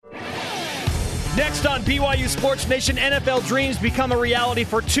Next on BYU Sports Nation, NFL dreams become a reality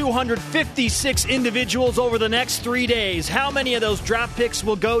for 256 individuals over the next 3 days. How many of those draft picks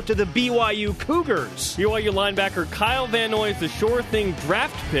will go to the BYU Cougars? BYU linebacker Kyle Van Noy is the sure thing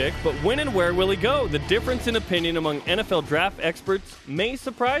draft pick, but when and where will he go? The difference in opinion among NFL draft experts may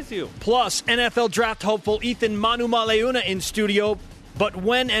surprise you. Plus, NFL draft hopeful Ethan Manumaleuna in studio, but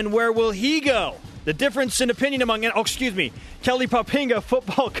when and where will he go? The difference in opinion among, Kelly Papinga,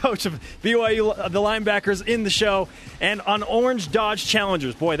 football coach of BYU, the linebackers in the show, and on Orange Dodge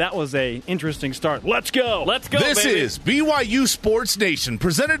Challengers. Boy, that was an interesting start. Let's go. Let's go, This baby. is BYU Sports Nation,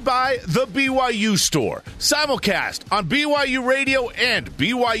 presented by The BYU Store. Simulcast on BYU Radio and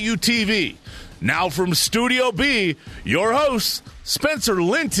BYU TV. Now from Studio B, your hosts, Spencer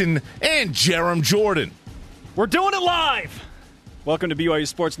Linton and Jerem Jordan. We're doing it live. Welcome to BYU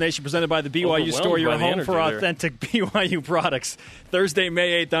Sports Nation, presented by the BYU Store, your home for authentic BYU products. Thursday,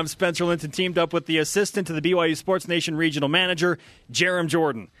 May 8th, I'm Spencer Linton, teamed up with the assistant to the BYU Sports Nation regional manager, Jerem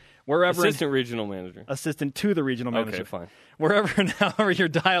Jordan. Regional manager. Assistant to the regional manager. Okay, fine. Wherever and however you're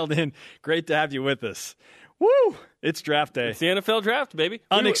dialed in, great to have you with us. Woo! It's draft day. It's the NFL draft, baby.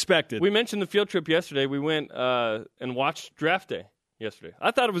 Unexpected. We mentioned the field trip yesterday. We went and watched draft day yesterday. I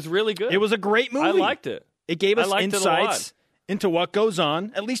thought it was really good. It was a great movie. I liked it. It gave us insights it into what goes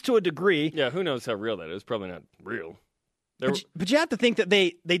on, at least to a degree. Yeah, who knows how real that is? Probably not real. But you have to think that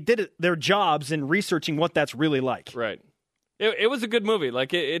they did their jobs in researching what that's really like. Right. It was a good movie.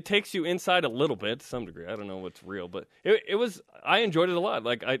 Like, it takes you inside a little bit to some degree. I don't know what's real, but it was. I enjoyed it a lot.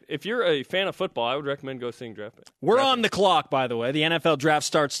 Like, if you're a fan of football, I would recommend go seeing draft day. We're on the clock, by the way. The NFL draft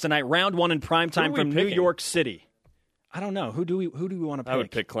starts tonight. Round 1 in primetime from New York City. I don't know. Who do we want to pick? I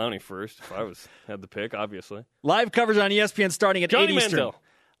would pick Clowney first if I had the pick, obviously. Live coverage on ESPN starting at 8 Eastern. Mandel.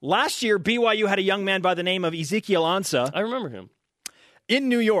 Last year, BYU had a young man by the name of Ezekiel Ansah. I remember him. In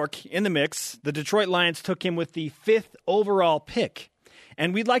New York, in the mix, the Detroit Lions took him with the 5th overall pick.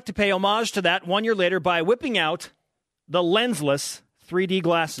 And we'd like to pay homage to that 1 year later by whipping out the lensless 3D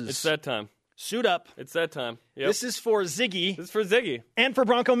glasses. It's that time. Suit up. It's that time. Yep. This is for Ziggy. This is for Ziggy. And for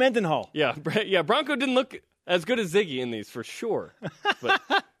Bronco Mendenhall. Yeah, Bronco didn't look as good as Ziggy in these, for sure. But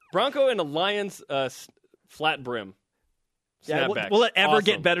Bronco in a Lions flat brim snapback. Yeah, will it ever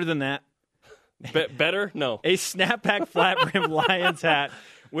get better than that? Better? No. A snapback flat brim Lions hat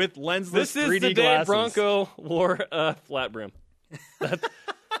with lensless 3D glasses. This is the day Bronco wore a flat brim.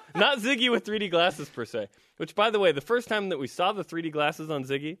 Not Ziggy with 3D glasses, per se. Which, by the way, the first time that we saw the 3D glasses on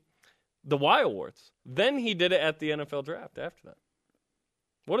Ziggy, the Y Awards. Then he did it at the NFL draft after that.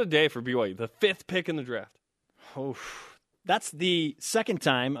 What a day for BYU. The 5th pick in the draft. Oh, that's the second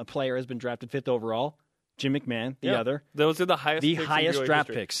time a player has been drafted 5th overall. Jim McMahon, the other. Those are the highest picks in draft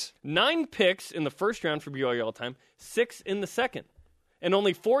history. picks. 9 picks in the first round for BYU all time, 6 in the second. And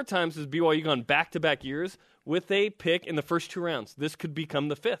only 4 times has BYU gone back-to-back years with a pick in the first 2 rounds. This could become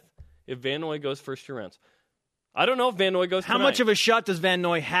the 5th if Van Noy goes first 2 rounds. I don't know if Van Noy goes How much of a shot does Van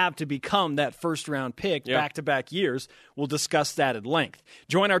Noy have to become that first-round pick back-to-back years? We'll discuss that at length.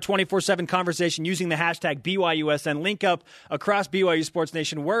 Join our 24/7 conversation using the hashtag BYUSN. Link up across BYU Sports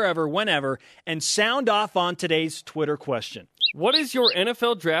Nation wherever, whenever, and sound off on today's Twitter question. What is your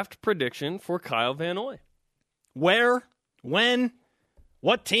NFL draft prediction for Kyle Van Noy? Where? When?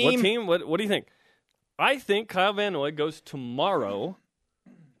 What team? What do you think? I think Kyle Van Noy goes tomorrow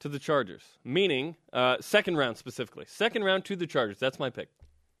to the Chargers, meaning second round specifically. Second round to the Chargers. That's my pick.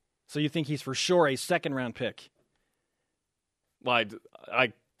 So you think he's for sure a second-round pick? Well,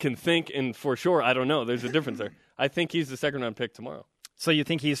 I can think, and for sure, I don't know. There's a difference there. I think he's the second-round pick tomorrow. So you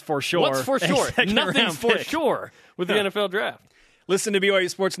think he's for sure? What's for sure? Nothing's for sure with the NFL draft. Listen to BYU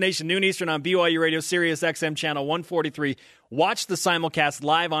Sports Nation, noon Eastern on BYU Radio, Sirius XM Channel 143. Watch the simulcast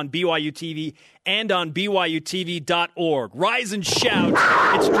live on BYU TV and on BYUTV.org. Rise and shout.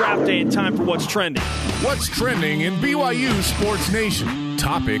 It's draft day and time for What's Trending. What's trending in BYU Sports Nation?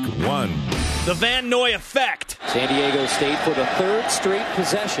 Topic 1. The Van Noy effect. San Diego State for the 3rd straight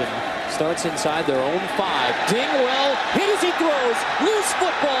possession. Starts inside their own 5. Dingwell hit as he throws. Loose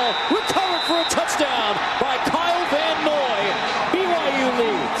football. Recovered for a touchdown by Kyle Van Noy. BYU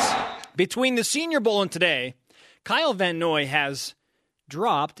leads. Between the Senior Bowl and today, Kyle Van Noy has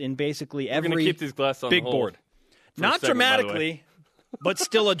dropped in basically every keep these glasses on big the board. Not segment, dramatically, but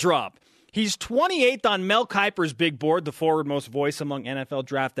still a drop. He's 28th on Mel Kiper's big board, the forward-most voice among NFL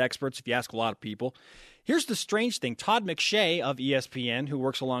draft experts, if you ask a lot of people. Here's the strange thing. Todd McShay of ESPN, who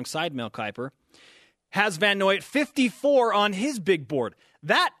works alongside Mel Kiper, has Van Noy at 54 on his big board.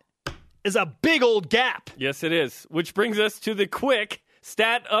 That is a big old gap. Yes, it is. Which brings us to the quick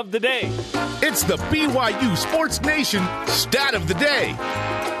stat of the day. It's the BYU Sports Nation Stat of the Day.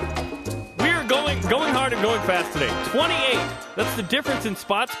 We're going going fast today. 28. That's the difference in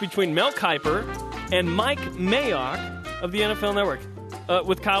spots between Mel Kiper and Mike Mayock of the NFL Network,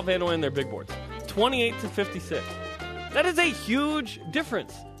 with Kyle Van Noy and their big boards. 28 to 56. That is a huge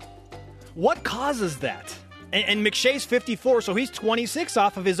difference. What causes that? And McShay's 54, so he's 26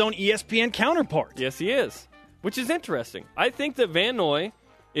 off of his own ESPN counterpart. Yes, he is, which is interesting. I think that Van Noy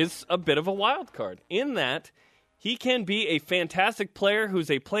is a bit of a wild card in that he can be a fantastic player who's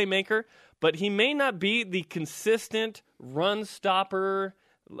a playmaker, but he may not be the consistent run stopper,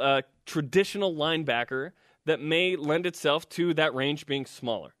 traditional linebacker that may lend itself to that range being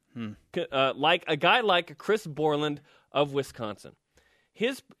smaller. Like a guy like Chris Borland of Wisconsin.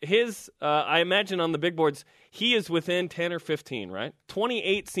 His I imagine on the big boards, he is within 10 or 15, right?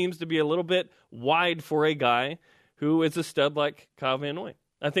 28 seems to be a little bit wide for a guy who is a stud like Kyle Van Noy.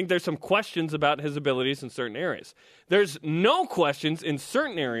 I think there's some questions about his abilities in certain areas. There's no questions in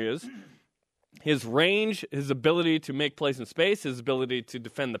certain areas. His range, his ability to make plays in space, his ability to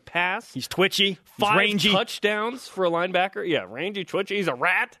defend the pass. He's twitchy. He's 5 rangy. touchdowns for a linebacker. Yeah, rangy, twitchy. He's a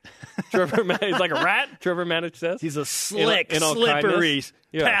rat. He's like a rat, Trevor Maddich says. He's a slick, in all slippery kindness.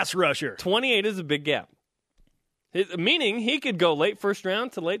 pass rusher. 28 is a big gap. Meaning he could go late first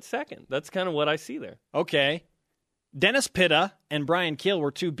round to late second. That's kind of what I see there. Okay. Dennis Pitta and Brian Keel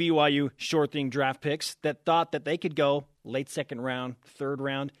were two BYU short-thing draft picks that thought that they could go late second round, third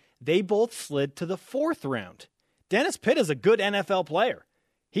round. They both slid to the fourth round. Dennis Pitta is a good NFL player.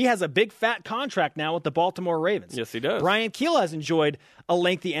 He has a big, fat contract now with the Baltimore Ravens. Yes, he does. Brian Keel has enjoyed a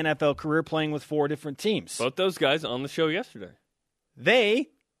lengthy NFL career playing with 4 different teams. Both those guys on the show yesterday. They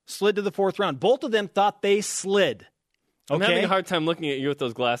slid to the fourth round. Both of them thought they slid. I'm Okay? having a hard time looking at you with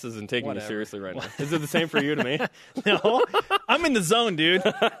those glasses and taking Whatever. you seriously right now. Is it the same for you to me? No, I'm in the zone, dude.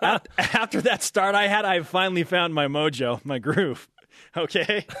 After that start I finally found my mojo, my groove.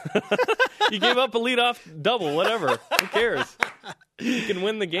 Okay? You gave up a leadoff double, whatever. Who cares? You can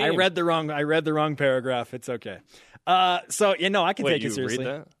win the game. I read the wrong paragraph. It's okay. So I can Wait, take you it seriously.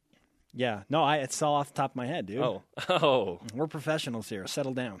 read that? Yeah. No, it's all off the top of my head, dude. Oh. We're professionals here.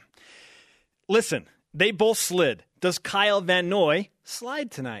 Settle down. Listen, they both slid. Does Kyle Van Noy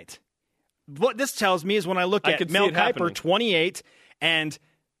slide tonight? What this tells me is when I look I at could see Mel it Kiper, happening. 28, and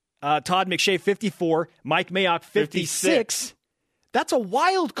Todd McShay, 54, Mike Mayock, 56. That's a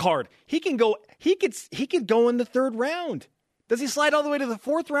wild card. He can go. He could go in the third round. Does he slide all the way to the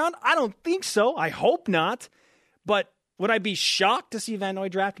fourth round? I don't think so. I hope not. But would I be shocked to see Van Noy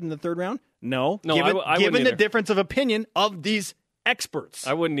drafted in the third round? No. No, given, I given wouldn't the either. difference of opinion of these experts.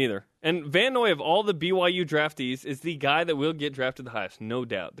 I wouldn't either. And Van Noy, of all the BYU draftees, is the guy that will get drafted the highest, no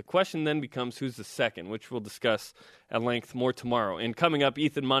doubt. The question then becomes who's the second, which we'll discuss at length more tomorrow. And coming up,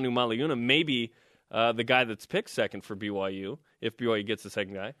 Ethan Manu Maliuna may be the guy that's picked second for BYU, if BYU gets the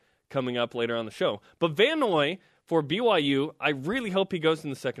second guy, coming up later on the show. But Van Noy, for BYU, I really hope he goes in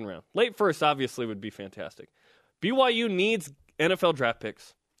the second round. Late first, obviously, would be fantastic. BYU needs NFL draft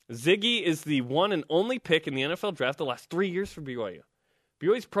picks. Ziggy is the one and only pick in the NFL draft the last 3 years for BYU.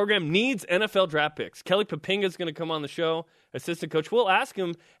 BYU's program needs NFL draft picks. Kelly Papinga is going to come on the show, assistant coach. We'll ask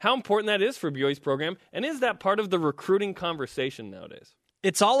him how important that is for BYU's program, and is that part of the recruiting conversation nowadays?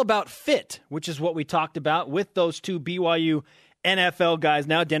 It's all about fit, which is what we talked about with those two BYU NFL guys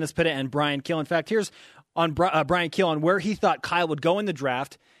now, Dennis Pitta and Brian Keel. In fact, here's on Brian Keel on where he thought Kyle would go in the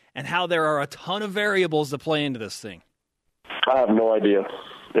draft and how there are a ton of variables that play into this thing. I have no idea.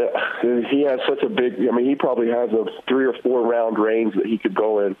 Yeah, he has such a big. He probably has a 3 or 4 round range that he could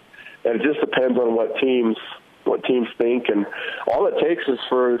go in, and it just depends on what teams think. And all it takes is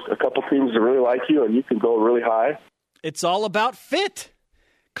for a couple teams to really like you, and you can go really high. It's all about fit.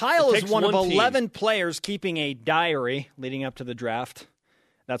 Kyle is one of one team. 11 players keeping a diary leading up to the draft.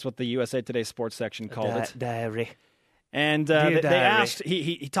 That's what the USA Today Sports section called it. Diary. And Dear they diary. asked,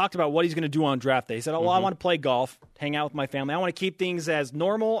 he talked about what he's going to do on draft day. He said, I want to play golf, hang out with my family. I want to keep things as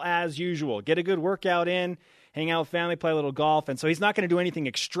normal as usual. Get a good workout in, hang out with family, play a little golf. And so he's not going to do anything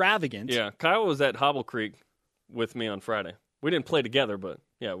extravagant. Yeah, Kyle was at Hobble Creek with me on Friday. We didn't play together, but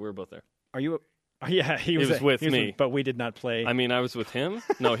yeah, we were both there. Are you? Yeah, he was with me. But we did not play. I mean, I was with him?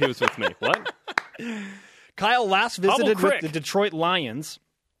 No, he was with me. What? Kyle last visited Hobble with Creek. the Detroit Lions.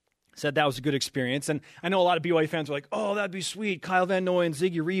 Said that was a good experience. And I know a lot of BYU fans were like, oh, that'd be sweet. Kyle Van Noy and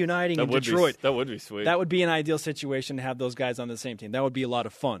Ziggy reuniting in Detroit. That would be sweet. That would be an ideal situation to have those guys on the same team. That would be a lot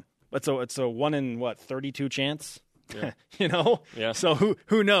of fun. But so it's a 1 in 32 chance, Yeah. Yeah. So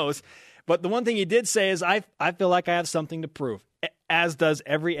who knows? But the one thing he did say is I feel like I have something to prove, as does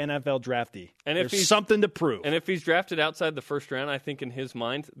every NFL draftee. And if There's he's- something to prove. And if he's drafted outside the first round, I think in his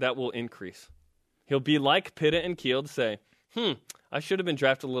mind that will increase. He'll be like Pitta and Keel to say, I should have been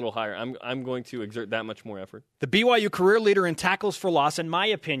drafted a little higher. I'm going to exert that much more effort. The BYU career leader in tackles for loss, in my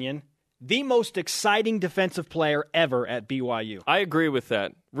opinion, the most exciting defensive player ever at BYU. I agree with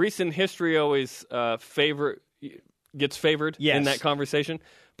that. Recent history always gets favored in that conversation,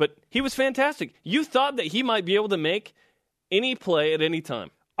 but he was fantastic. You thought that he might be able to make any play at any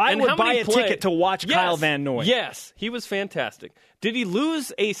time. I would buy a ticket to watch Kyle Van Noy. Yes, he was fantastic. Did he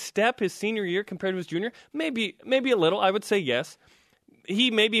lose a step his senior year compared to his junior? Maybe a little. I would say yes. He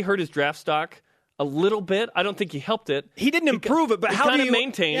maybe hurt his draft stock a little bit. I don't think he helped it. He didn't improve it, but how do you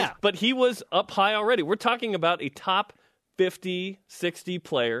maintain? Yeah. But he was up high already. We're talking about a top 50, 60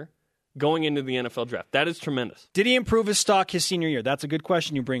 player going into the NFL draft. That is tremendous. Did he improve his stock his senior year? That's a good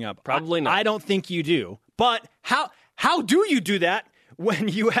question you bring up. Probably not. I don't think you do. But how do you do that when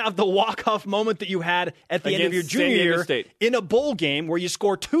you have the walk-off moment that you had at the end of your junior year in a bowl game where you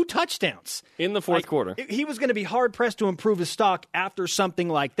score 2 touchdowns? In the fourth quarter. He was going to be hard-pressed to improve his stock after something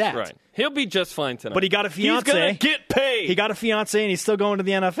like that. Right. He'll be just fine tonight. But he got a fiancé. He's going to get paid. He got a fiancé, and he's still going to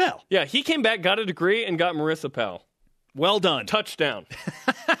the NFL. Yeah, he came back, got a degree, and got Marissa Powell. Well done. Touchdown.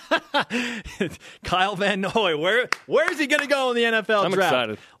 Kyle Van Noy, where is he going to go in the NFL I'm draft?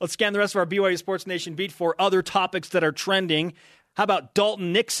 excited. Let's scan the rest of our BYU Sports Nation beat for other topics that are trending. How about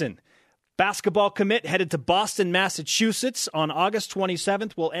Dalton Nixon? Basketball commit headed to Boston, Massachusetts on August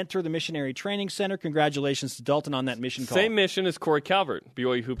 27th. Will enter the Missionary Training Center. Congratulations to Dalton on that mission call. Same mission as Corey Calvert,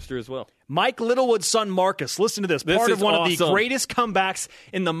 BYU hoopster as well. Mike Littlewood's son Marcus, listen to this. This Part is of one awesome. of the greatest comebacks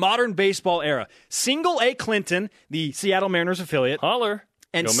in the modern baseball era. Single A Clinton, the Seattle Mariners affiliate. Holler.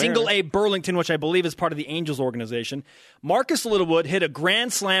 And Go Single Mariners. A Burlington, which I believe is part of the Angels organization. Marcus Littlewood hit a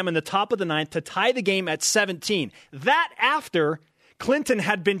grand slam in the top of the ninth to tie the game at 17. That after Clinton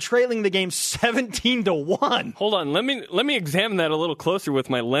had been trailing the game 17-1. Hold on, let me examine that a little closer with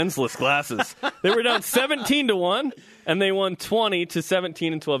my lensless glasses. They were down 17-1, and they won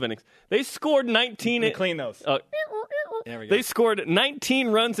 20-17 in 12 innings. They scored 19. Clean those. There we go. They scored 19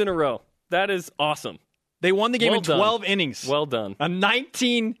 runs in a row. That is awesome. They won the game Well in done. 12 innings. Well done. A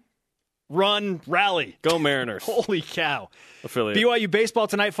 19-run rally. Go Mariners. Holy cow. Affiliate. BYU baseball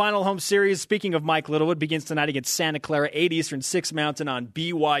tonight, final home series. Speaking of Mike Littlewood, begins tonight against Santa Clara, 8 Eastern, 6 Mountain on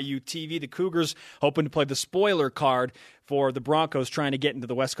BYU TV. The Cougars hoping to play the spoiler card for the Broncos trying to get into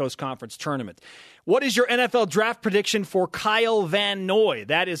the West Coast Conference Tournament. What is your NFL draft prediction for Kyle Van Noy?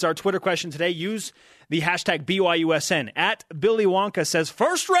 That is our Twitter question today. Use the hashtag BYUSN. At Billy Wonka says,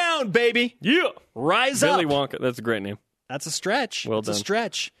 first round, baby. Yeah. Rise Billy up. Wonka. That's a great name. That's a stretch. Well It's done. a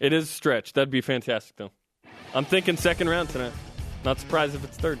stretch. It is a stretch. That'd be fantastic, though. I'm thinking second round tonight. Not surprised if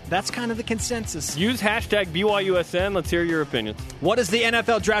it's third. That's kind of the consensus. Use hashtag BYUSN. Let's hear your opinions. What is the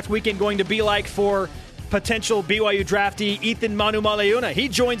NFL draft weekend going to be like for potential BYU draftee Ethan Manu Maleuna? He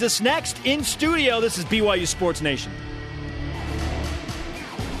joins us next in studio. This is BYU Sports Nation.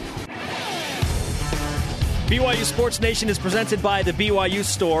 BYU Sports Nation is presented by the BYU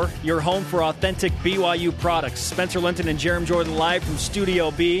Store, your home for authentic BYU products. Spencer Linton and Jerem Jordan live from Studio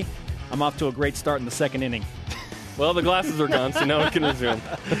B. I'm off to a great start in the second inning. Well, the glasses are gone, so now we can resume.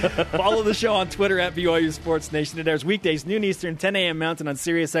 Follow the show on Twitter at BYU Sports Nation. It airs weekdays, noon Eastern, 10 a.m. Mountain on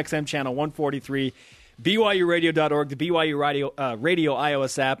Sirius XM Channel 143, BYURadio.org, the BYU Radio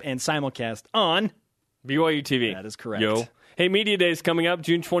iOS app, and simulcast on BYU TV. That is correct. Yo. Hey, Media Day is coming up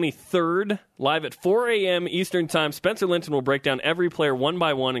June 23rd, live at 4 a.m. Eastern Time. Spencer Linton will break down every player one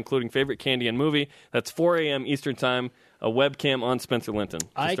by one, including favorite candy and movie. That's 4 a.m. Eastern Time, a webcam on Spencer Linton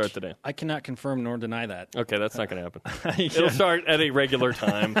to start the day. I cannot confirm nor deny that. Okay, that's not going to happen. It'll start at a regular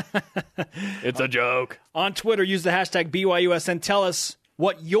time. It's a joke. On Twitter, use the hashtag BYUSN. Tell us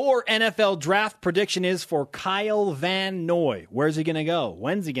what your NFL draft prediction is for Kyle Van Noy. Where's he going to go?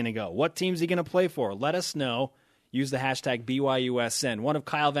 When's he going to go? What team's he going to play for? Let us know. Use the hashtag BYUSN. One of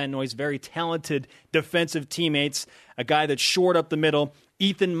Kyle Van Noy's very talented defensive teammates, a guy that's shored up the middle,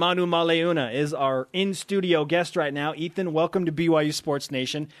 Ethan Manu Maleuna, is our in-studio guest right now. Ethan, welcome to BYU Sports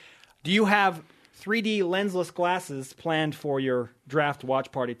Nation. Do you have 3D lensless glasses planned for your draft watch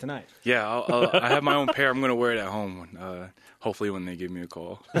party tonight? Yeah, I have my own pair. I'm going to wear it at home, hopefully when they give me a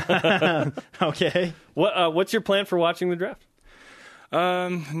call. Okay. What's your plan for watching the draft?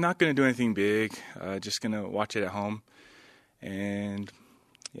 Not going to do anything big. Just going to watch it at home. And,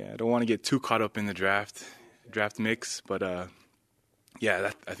 yeah, I don't want to get too caught up in the draft mix. But, I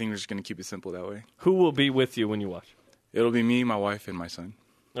think we're just going to keep it simple that way. Who will be with you when you watch? It'll be me, my wife, and my son.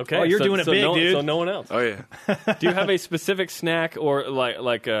 Okay. Oh, you're doing it big, dude. So no one else. Oh, yeah. Do you have a specific snack or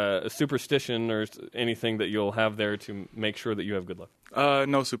like a superstition or anything that you'll have there to make sure that you have good luck?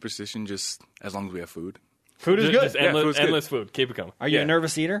 No superstition, just as long as we have food. Food is good. Just endless food. Keep it coming. Are you a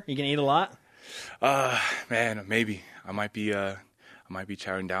nervous eater? You can eat a lot? Man, maybe. I might be I might be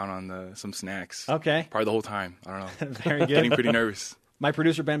chowing down on some snacks. Okay. Probably the whole time. I don't know. Very good. Getting pretty nervous. My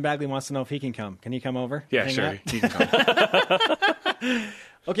producer, Ben Bagley, wants to know if he can come. Can he come over? Yeah, Hang sure. out? He can come.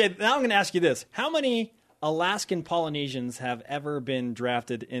 Okay, now I'm going to ask you this. How many Alaskan Polynesians have ever been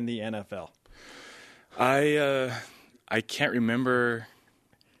drafted in the NFL? I can't remember.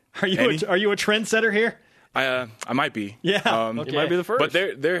 Are you a trendsetter here? I might be. Yeah. You might be the first.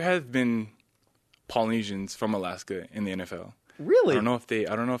 But there have been Polynesians from Alaska in the NFL. Really? I don't know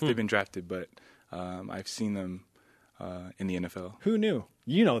if they've been drafted, but I've seen them in the NFL. Who knew?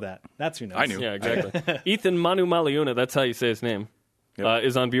 You know that. That's who knows. I knew. Yeah, exactly. Ethan Manu Maliuna, that's how you say his name,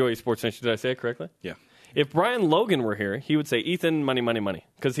 is on BYU Sports Nation. Did I say it correctly? Yeah. If Brian Logan were here, he would say Ethan Money Money Money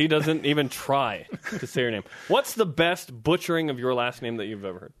because he doesn't even try to say your name. What's the best butchering of your last name that you've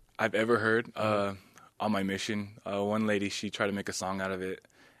ever heard? I've ever heard on my mission. One lady, she tried to make a song out of it,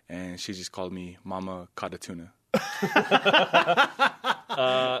 and she just called me Mama Katatuna.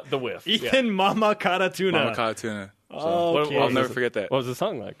 The Whiff. Ethan Mama Katatuna. Mama Katatuna. So Okay. I'll never forget that. What was the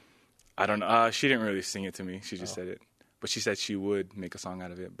song like? I don't know. She didn't really sing it to me. She just said it. But she said she would make a song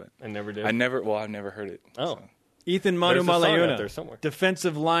out of it. But I never did. I've never heard it. Oh. So. Ethan Manu There's a song out Maliuna, there somewhere.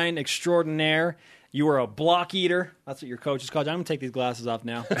 defensive line extraordinaire. You are a block eater. That's what your coach is called. I'm going to take these glasses off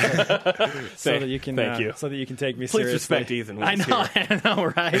now, so that you can. Thank you. So that you can take me Please seriously. respect Ethan when I he's know. I know,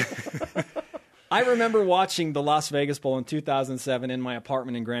 right? I remember watching the Las Vegas Bowl in 2007 in my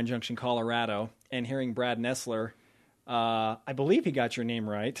apartment in Grand Junction, Colorado, and hearing Brad Nessler. I believe he got your name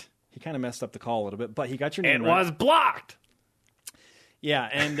right. He kind of messed up the call a little bit, but he got your name It right. was blocked. Yeah,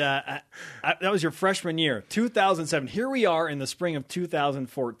 and that was your freshman year, 2007. Here we are in the spring of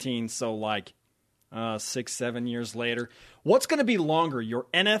 2014, so like 6-7 years later. What's going to be longer, your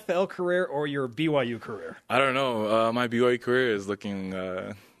NFL career or your BYU career? I don't know. My BYU career is looking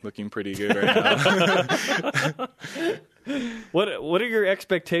pretty good right now. What are your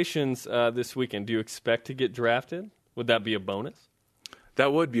expectations this weekend? Do you expect to get drafted? Would that be a bonus?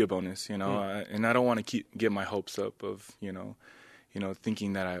 That would be a bonus, and I don't want to get my hopes up of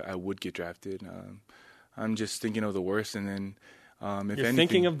thinking that I would get drafted. I'm just thinking of the worst, and then if You're anything,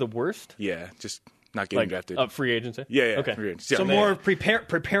 thinking of the worst? yeah, just not getting drafted. Free agency? Yeah. Okay. Free agency. So Yeah. more of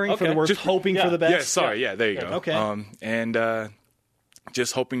preparing for the worst, Just- hoping for the best? Yeah, sorry. Yeah, there you go. Okay. And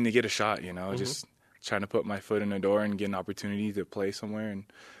just hoping to get a shot, just trying to put my foot in the door and get an opportunity to play somewhere. And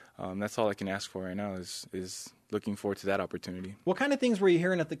that's all I can ask for right now is looking forward to that opportunity. What kind of things were you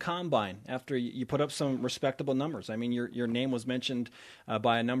hearing at the Combine after you put up some respectable numbers? I mean, your name was mentioned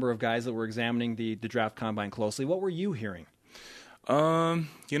by a number of guys that were examining the draft Combine closely. What were you hearing? I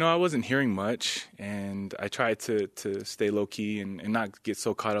wasn't hearing much, and I tried to stay low key and not get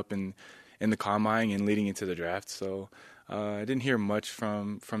so caught up in the Combine and leading into the draft. So I didn't hear much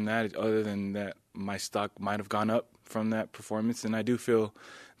from that, other than that my stock might have gone up from that performance, and I do feel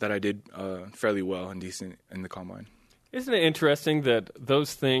that I did fairly well and decent in the Combine. Isn't it interesting that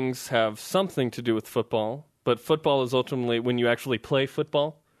those things have something to do with football, but football is ultimately when you actually play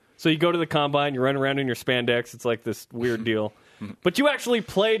football? So you go to the Combine, you run around in your spandex, it's like this weird deal. But you actually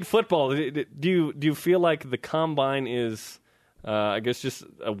played football. Do you feel like the Combine is, I guess, just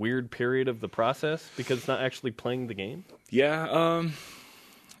a weird period of the process because it's not actually playing the game? Yeah,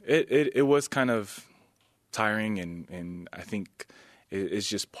 it was kind of tiring, and I think it's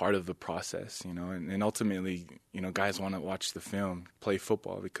just part of the process, and ultimately, guys want to watch the film, play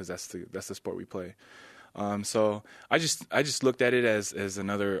football, because that's the sport we play. So I just looked at it as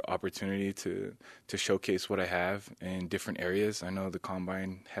another opportunity to showcase what I have in different areas. I know the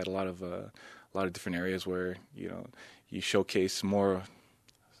Combine had a lot of different areas where you showcase more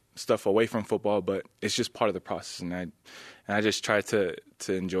stuff away from football, but it's just part of the process, and I just tried to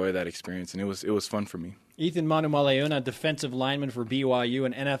enjoy that experience, and it was fun for me. Ethan Manu Maliuna, defensive lineman for BYU,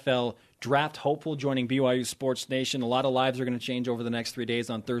 an NFL draft hopeful, joining BYU Sports Nation. A lot of lives are going to change over the next 3 days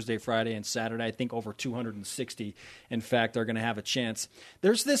on Thursday, Friday, and Saturday. I think over 260, in fact, are going to have a chance.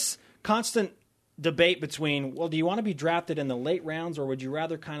 There's this constant debate between, well, do you want to be drafted in the late rounds, or would you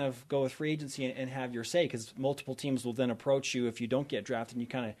rather kind of go with free agency and have your say? Because multiple teams will then approach you if you don't get drafted, and you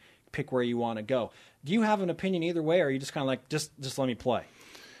kind of pick where you want to go. Do you have an opinion either way, or are you just kind of like, just let me play?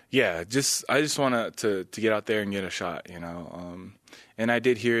 Yeah, I just want to get out there and get a shot, and I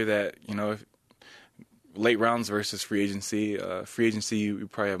did hear that, if late rounds versus free agency. Free agency, you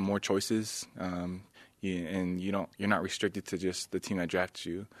probably have more choices, and you're not restricted to just the team that drafted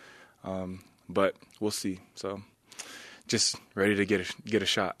you. But we'll see. So, just ready to get a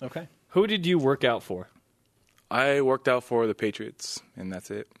shot. Okay. Who did you work out for? I worked out for the Patriots, and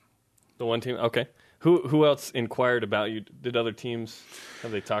that's it. The one team? Okay. Who else inquired about you? Did other teams,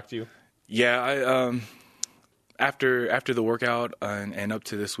 have they talked to you? Yeah, after the workout and up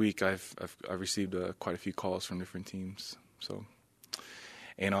to this week, I've received quite a few calls from different teams. So,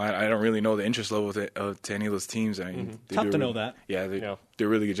 I don't really know the interest level to any of those teams. I mean, Tough to know that. Yeah, they do a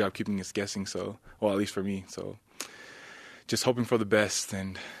really good job keeping us guessing. So, well, at least for me. So, just hoping for the best.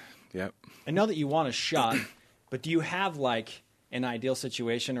 And I know that you want a shot, but do you have like an ideal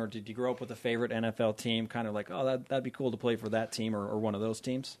situation, or did you grow up with a favorite NFL team? Kind of like, oh, that'd be cool to play for that team or one of those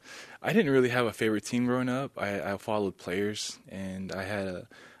teams. I didn't really have a favorite team growing up. I followed players, and I had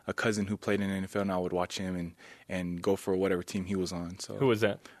a cousin who played in the NFL, and I would watch him and go for whatever team he was on. So Who was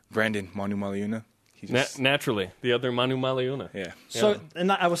that? Brandon Manu Maliuna. Naturally, the other Manu Maliuna. Yeah. So,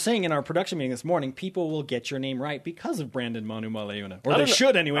 and I was saying in our production meeting this morning, people will get your name right because of Brandon Manu Maliuna, or they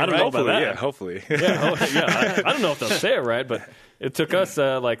should anyway. I don't know about that. Yeah, hopefully. I don't know if they'll say it right, but it took us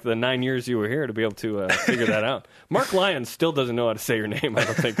like the 9 years you were here to be able to figure that out. Mark Lyons still doesn't know how to say your name, I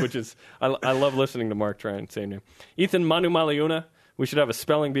don't think, which is I love listening to Mark try and say your name. Ethan Manu Maliuna. We should have a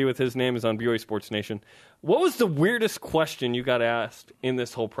spelling bee with his name. Is on BYU Sports Nation. What was the weirdest question you got asked in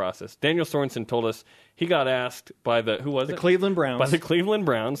this whole process? Daniel Sorensen told us he got asked by the Cleveland Browns. By the Cleveland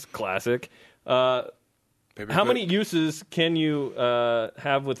Browns, classic. How many uses can you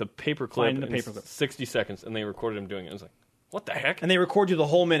have with a paperclip? Finding a paperclip. 60 seconds, and they recorded him doing it. I was like, what the heck? And they record you the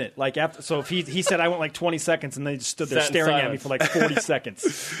whole minute. Like after, so if he said I went like 20 seconds, and they just stood there Sat in staring at me silence. for like 40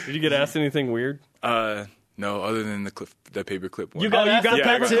 seconds. Did you get asked anything weird? No, other than the paperclip one. You got you got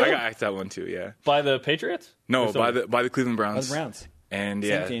yeah, that too? I got asked that one too. Yeah. By the Patriots? No, Or by somebody? the Cleveland Browns. The Browns. And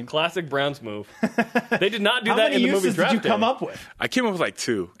Same team. Classic Browns move. They did not do How that many in the movie uses Draft did you come Day. up with? I came up with like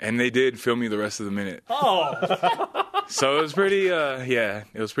 2, and they did film me the rest of the minute. Oh, So it was pretty, it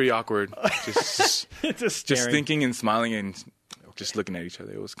was pretty awkward. Just just thinking and smiling and just looking at each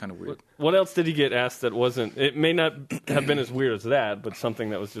other. It was kind of weird. What else did he get asked that wasn't? It may not have been as weird as that, but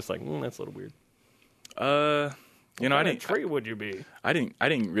something that was just like, that's a little weird. I What didn't. tree would you be? I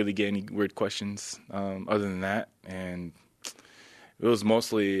didn't really get any weird questions other than that, and it was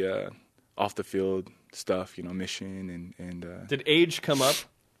mostly off the field stuff, mission and Did age come up?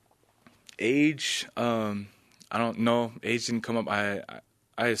 age. I don't know. Age didn't come up. I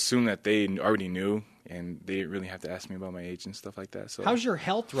assume that they already knew, and they didn't really have to ask me about my age and stuff like that. So how's your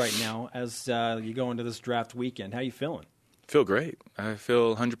health right now as you go into this draft weekend? How you feeling? feel great. I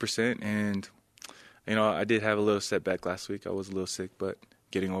feel 100%, and I did have a little setback last week. I was a little sick, but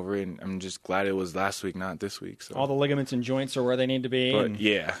getting over it, and I'm just glad it was last week, not this week. So All the ligaments and joints are where they need to be. but and-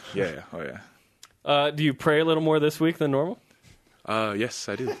 yeah. Oh yeah. Do you pray a little more this week than normal? Yes,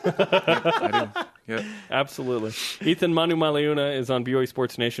 I do. I do. Yeah. Absolutely. Ethan Manu Maliuna is on BYU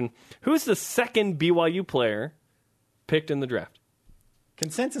Sports Nation. Who's the second BYU player picked in the draft?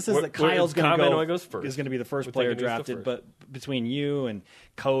 Consensus is Where- that Kyle's where- going Kyle to Van Noy goes first. Is going to be the first We're player thinking he's the drafted, first. but between you and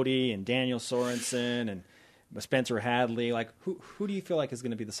Cody and Daniel Sorensen and Spencer Hadley, like who do you feel like is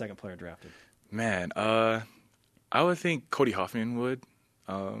going to be the second player drafted? Man, I would think Cody Hoffman would.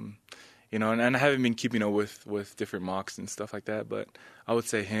 And I haven't been keeping up with different mocks and stuff like that, but I would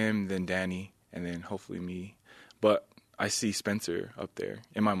say him, then Danny, and then hopefully me. But I see Spencer up there.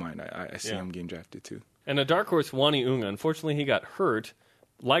 In my mind, I see him getting drafted too. And a dark horse, Wani Unga. Unfortunately, he got hurt.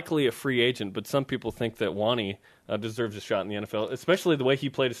 Likely a free agent, but some people think that Wani deserves a shot in the NFL, especially the way he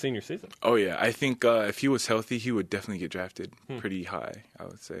played his senior season. Oh, yeah. I think if he was healthy, he would definitely get drafted pretty high, I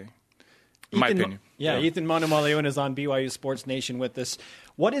would say. In my opinion. Yeah, Ethan Manu Maliuna is on BYU Sports Nation with us.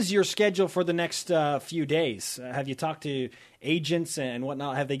 What is your schedule for the next few days? Have you talked to agents and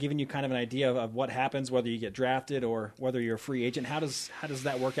whatnot? Have they given you kind of an idea of what happens, whether you get drafted or whether you're a free agent? How does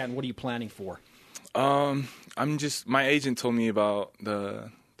that work out, and what are you planning for? My agent told me about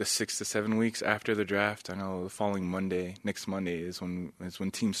the 6 to 7 weeks after the draft. I know the following Monday, next Monday is when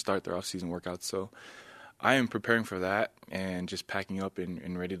teams start their off-season workouts. So I am preparing for that and just packing up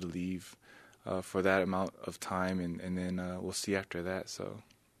and ready to leave for that amount of time, and then we'll see after that. So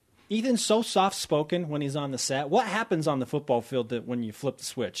Ethan's so soft-spoken when he's on the set. What happens on the football field when you flip the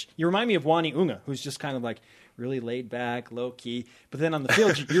switch? You remind me of Wani Unga, who's just kind of like really laid back, low-key. But then on the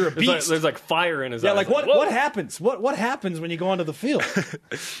field, you're a beast. There's like fire in his eyes. Yeah, like what whoa. happens? What happens when you go onto the field?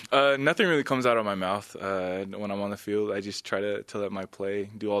 nothing really comes out of my mouth when I'm on the field. I just try to let my play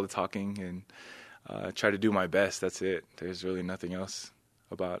do all the talking and try to do my best. That's it. There's really nothing else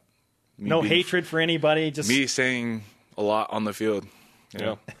about me. No being hatred for anybody. Just me saying a lot on the field.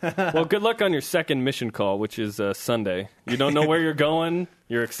 Yeah. Well, good luck on your second mission call, which is Sunday. You don't know where you're going.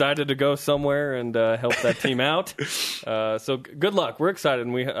 You're excited to go somewhere and help that team out. So good luck. We're excited.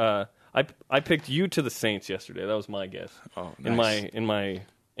 And I picked you to the Saints yesterday. That was my guess. Oh, nice. In my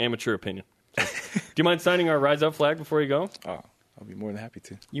amateur opinion. So, do you mind signing our Rise Up flag before you go? Oh, I'll be more than happy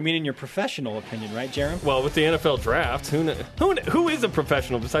to. You mean in your professional opinion, right, Jerem? Well, with the NFL draft, who is a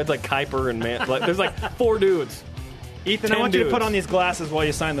professional besides like Kuiper and Man? Like, there's like 4 dudes. Ethan, I want you to put on these glasses while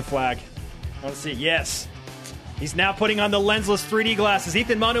you sign the flag. I want to see. Yes. He's now putting on the lensless 3D glasses.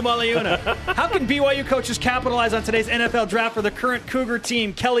 Ethan Manumaleuna. How can BYU coaches capitalize on today's NFL draft for the current Cougar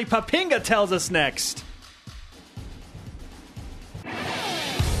team? Kelly Papinga tells us next.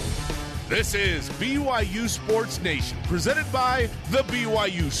 This is BYU Sports Nation, presented by The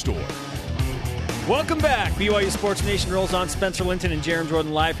BYU Store. Welcome back. BYU Sports Nation rolls on. Spencer Linton and Jerem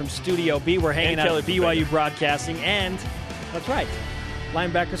Jordan live from Studio B. We're hanging out at BYU Broadcasting. And, that's right,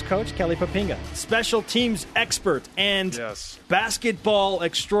 linebackers coach Kelly Papinga, special teams expert, and basketball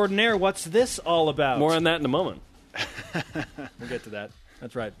extraordinaire. What's this all about? More on that in a moment. We'll get to that.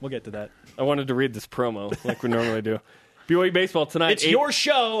 That's right. We'll get to that. I wanted to read this promo like we normally do. BYU baseball tonight. It's your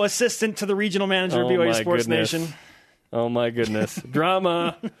show, assistant to the regional manager of BYU Sports Nation. Oh, my goodness.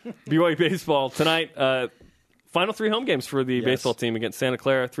 Drama. BYU baseball tonight. Final 3 home games for the baseball team against Santa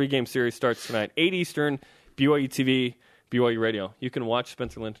Clara. 3-game series starts tonight. 8 Eastern, BYU TV, BYU Radio. You can watch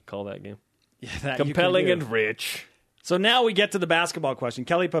Spencer Linton call that game. Yeah, compelling and rich. So now we get to the basketball question.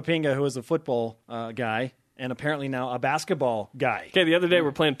 Kelly Papinga, who is a football guy, and apparently now a basketball guy. Okay, the other day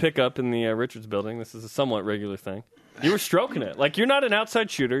we're playing pickup in the Richards building. This is a somewhat regular thing. You were stroking it. Like, you're not an outside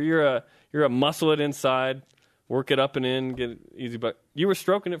shooter. You're a muscle it inside, work it up and in, get it easy. But you were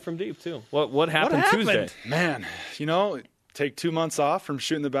stroking it from deep, too. What happened Tuesday? Man, take 2 months off from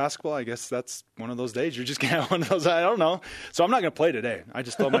shooting the basketball. I guess that's one of those days. You're just going to have one of those. I don't know. So I'm not going to play today. I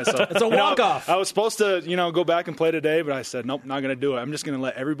just told myself. It's a walk-off. I was supposed to, go back and play today, but I said, nope, not going to do it. I'm just going to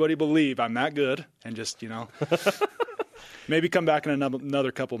let everybody believe I'm that good and just, maybe come back in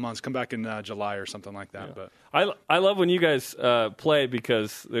another couple months. Come back in July or something like that. Yeah. But I love when you guys play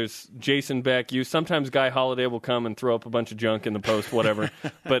because there's Jason Beck. Sometimes Guy Holiday will come and throw up a bunch of junk in the post, whatever.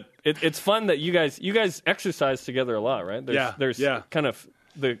 But it's fun that you guys exercise together a lot, right? There's kind of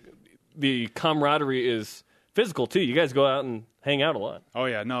the camaraderie is physical too. You guys go out and hang out a lot. Oh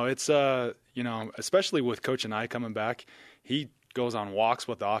yeah, no, it's especially with Coach and I coming back, he goes on walks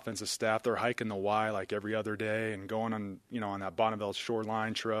with the offensive staff. They're hiking the Y like every other day and going on, on that Bonneville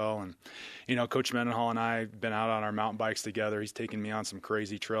Shoreline Trail. And, Coach Mendenhall and I have been out on our mountain bikes together. He's taken me on some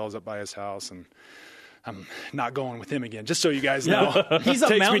crazy trails up by his house, and I'm not going with him again, just so you guys know. He's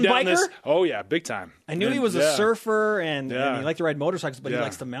a mountain biker? Oh, yeah, big time. I knew he was a surfer and he liked to ride motorcycles, but he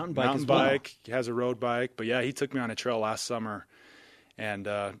likes to mountain bike as well. Mountain bike, he has a road bike. But, yeah, he took me on a trail last summer. And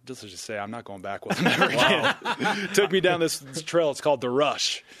just to say, I'm not going back with him ever again. Took me down this trail. It's called The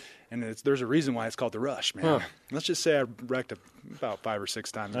Rush. And there's a reason why it's called The Rush, man. Huh. Let's just say I wrecked about 5 or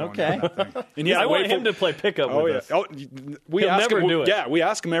 6 times. Okay. Going down that thing. And I want him to play pickup with us. We He'll never do it. Yeah, we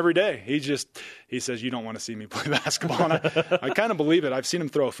ask him every day. He says, you don't want to see me play basketball. And I kind of believe it. I've seen him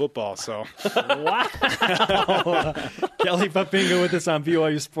throw a football. So. Wow. Kelly Papinga with us on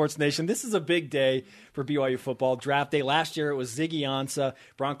BYU Sports Nation. This is a big day for BYU football. Draft day. Last year it was Ziggy Ansah.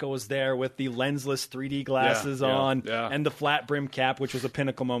 Bronco was there with the lensless 3D glasses on and the flat brim cap, which was a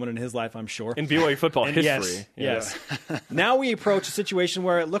pinnacle moment in his life, I'm sure. In BYU football history. Yes. Now we approach a situation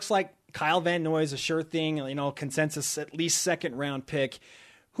where it looks like Kyle Van Noy is a sure thing, consensus at least second-round pick.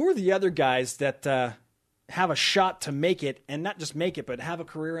 Who are the other guys that have a shot to make it, and not just make it, but have a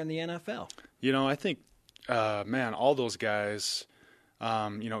career in the NFL? I think, all those guys,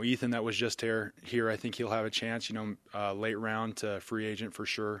 Ethan that was just here, I think he'll have a chance, late round to free agent for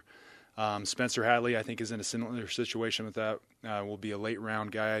sure. Spencer Hadley, I think, is in a similar situation with that. Will be a late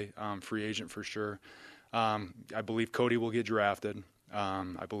round guy, free agent for sure. I believe Cody will get drafted.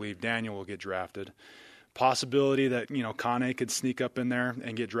 I believe Daniel will get drafted. Possibility that, Kane could sneak up in there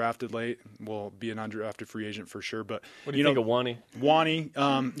and get drafted late. Will be an undrafted free agent for sure. But what do you think of Wani? Wani,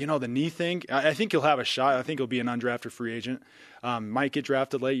 the knee thing, I think he'll have a shot. I think he'll be an undrafted free agent. Might get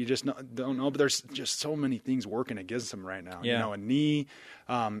drafted late. You just don't know. But there's just so many things working against him right now. Yeah. A knee,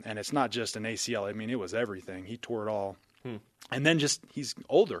 and it's not just an ACL. I mean, it was everything. He tore it all. And then he's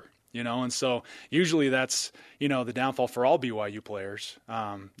older. And so usually that's, the downfall for all BYU players.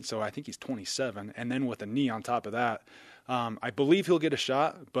 So I think he's 27. And then with a knee on top of that, I believe he'll get a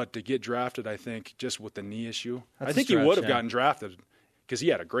shot. But to get drafted, I think just with the knee issue, I think he would have gotten drafted because he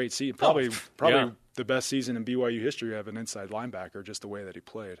had a great season. Probably the best season in BYU history of an inside linebacker, just the way that he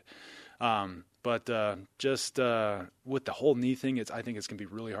played. But with the whole knee thing, I think it's going to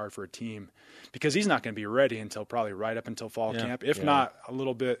be really hard for a team because he's not going to be ready until probably right up until fall camp, if not a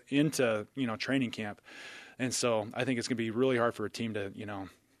little bit into, training camp. And so I think it's going to be really hard for a team to,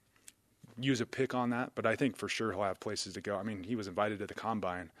 use a pick on that. But I think for sure he'll have places to go. I mean, he was invited to the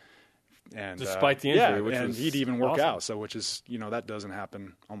Combine And Despite the injury, yeah, which and was he'd even work awesome. out. So, which is, that doesn't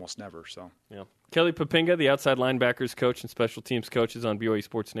happen almost never. So, Yeah. Kelly Poppinga, the outside linebackers coach and special teams coaches on BYU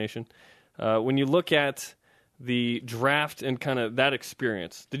Sports Nation. When you look at the draft and kind of that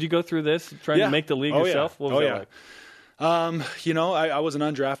experience, did you go through this trying to make the league yourself? Yeah. What was that like? I was an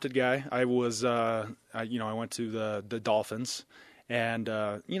undrafted guy. I was, I went to the Dolphins, and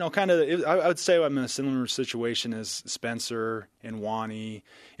I would say I'm in a similar situation as Spencer and Wani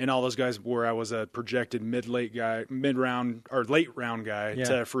and all those guys, where I was a projected late round guy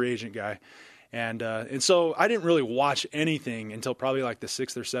to a free agent guy, and so I didn't really watch anything until probably like the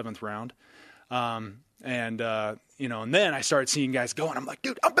 6th or 7th round. And then I started seeing guys go, and I'm like,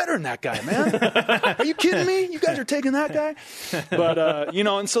 dude, I'm better than that guy, man. Are you kidding me? You guys are taking that guy? But,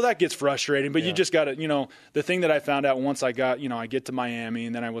 and so that gets frustrating. But you just got to, the thing that I found out once I got, I get to Miami,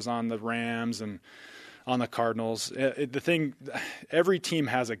 and then I was on the Rams and on the Cardinals. Every team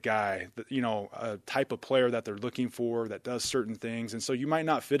has a guy, that, a type of player that they're looking for that does certain things. And so you might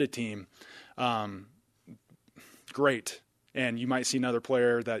not fit a team great. And you might see another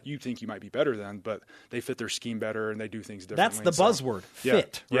player that you think you might be better than, but they fit their scheme better and they do things differently. That's the buzzword,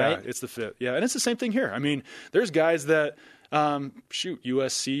 fit, right? Yeah, it's the fit. Yeah, and it's the same thing here. I mean, there's guys that,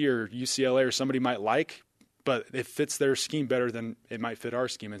 USC or UCLA or somebody might like, but it fits their scheme better than it might fit our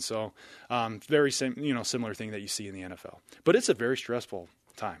scheme. And so very similar thing that you see in the NFL. But it's a very stressful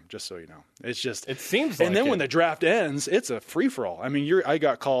time, just so you know. It's just, it seems like, and then when the draft ends, it's a free for all. I mean, I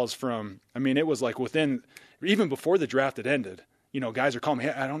got calls from, it was like even before the draft had ended, guys are calling me,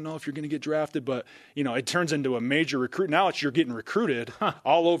 hey, I don't know if you're going to get drafted, but, it turns into a major recruit. Now you're getting recruited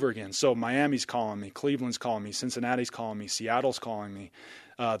all over again. So Miami's calling me, Cleveland's calling me, Cincinnati's calling me, Seattle's calling me,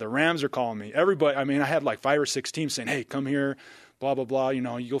 the Rams are calling me. Everybody, I had like 5 or 6 teams saying, hey, come here, blah, blah, blah,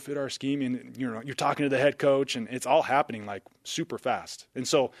 you go fit our scheme. And, you're talking to the head coach, and it's all happening like super fast. And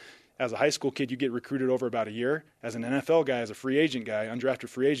so as a high school kid, you get recruited over about a year. As an NFL guy, as a free agent guy, undrafted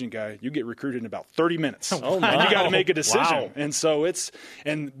free agent guy, you get recruited in about 30 minutes. Oh, wow. And you got to make a decision. Wow. And so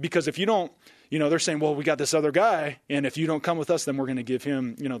because if you don't, they're saying, well, we got this other guy, and if you don't come with us, then we're going to give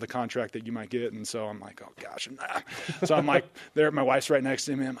him, the contract that you might get. And so I'm like, oh gosh. So I'm like, my wife's right next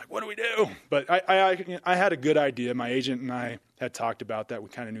to me. I'm like, what do we do? But I had a good idea. My agent and I had talked about that. We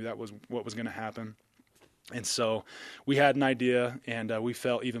kind of knew that was what was going to happen. And so we had an idea, and we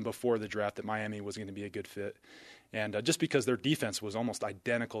felt even before the draft that Miami was going to be a good fit. And just because their defense was almost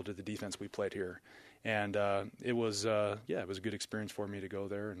identical to the defense we played here. And it was a good experience for me to go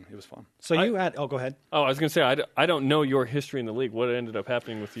there, and it was fun. So go ahead. Oh, I was going to say, I don't know your history in the league. What ended up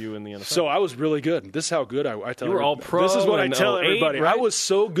happening with you in the NFL? So I was really good. This is how good I tell you were all pro. This is what I tell 08, everybody. right? I was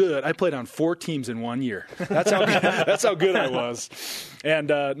so good. I played on 4 teams in 1 year. That's how good, that's how good I was.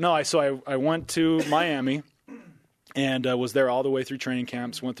 And I went to Miami and was there all the way through training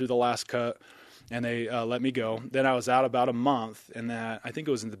camps, went through the last cut, and they let me go. Then I was out about a month, and I think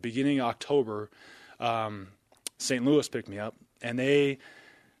it was in the beginning of October. St. Louis picked me up, and they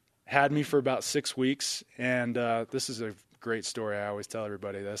had me for about 6 weeks. And this is a great story. I always tell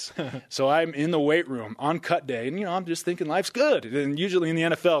everybody this. So I'm in the weight room on cut day, and I'm just thinking life's good. And usually in the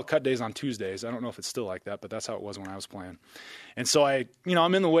NFL, cut day's on Tuesdays. I don't know if it's still like that, but that's how it was when I was playing. And so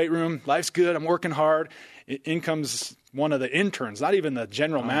I'm in the weight room. Life's good. I'm working hard. In comes one of the interns, not even the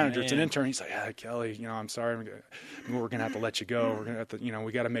general manager. Man. It's an intern. He's like, yeah, Kelly, I'm sorry. We're going to have to let you go. We're going to have to,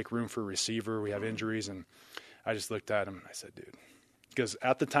 we got to make room for a receiver. We have injuries. And I just looked at him and I said, dude, because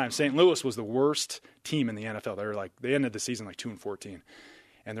at the time, St. Louis was the worst team in the NFL. They ended the season like 2-14.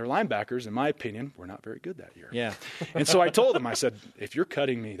 And their linebackers, in my opinion, were not very good that year. Yeah. And so I told him, I said, if you're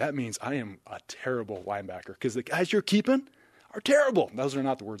cutting me, that means I am a terrible linebacker because the guys you're keeping are terrible. Those are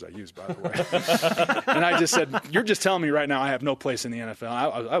not the words I used, by the way. And I just said, you're just telling me right now I have no place in the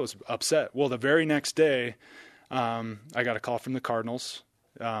NFL. I was upset. Well, the very next day, I got a call from the Cardinals.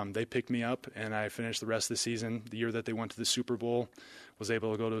 They picked me up, and I finished the rest of the season. The year that they went to the Super Bowl, was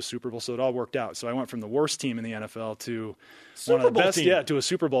able to go to a Super Bowl. So it all worked out. So I went from the worst team in the NFL to one of the best, to a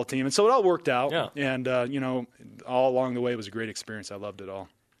Super Bowl team. And so it all worked out. Yeah. And, all along the way, it was a great experience. I loved it all.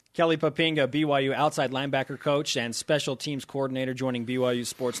 Kelly Poppinga, BYU outside linebacker coach and special teams coordinator, joining BYU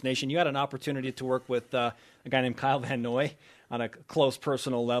Sports Nation. You had an opportunity to work with a guy named Kyle Van Noy on a close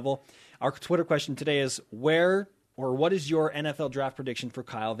personal level. Our Twitter question today is, what is your NFL draft prediction for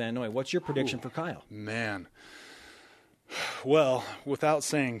Kyle Van Noy? What's your prediction for Kyle? Man. Well, without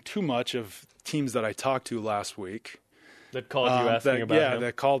saying too much of teams that I talked to last week, that called you asking about him?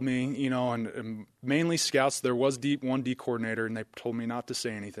 that called me, and mainly scouts. There was one D coordinator, and they told me not to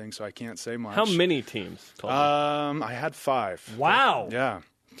say anything, so I can't say much. How many teams called you? I had 5. Wow. Yeah.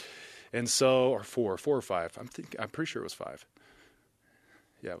 And so, or 4 or 5. I'm pretty sure it was 5.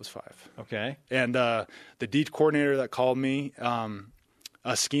 Yeah, it was 5. Okay. And the D coordinator that called me,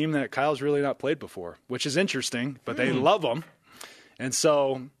 a scheme that Kyle's really not played before, which is interesting, but they love him. And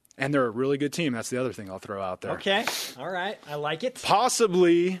so, and they're a really good team. That's the other thing I'll throw out there. Okay. All right. I like it.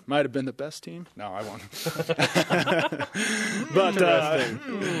 Possibly might have been the best team. No, I won't.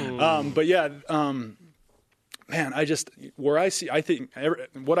 But yeah, man, I think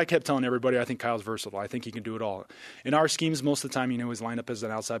what I kept telling everybody, I think Kyle's versatile. I think he can do it all. In our schemes, most of the time, he's lined up as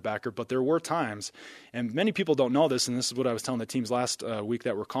an outside backer, but there were times, and many people don't know this, and this is what I was telling the teams last week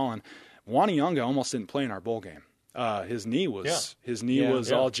that we're calling, Wani Yunga almost didn't play in our bowl game. His knee was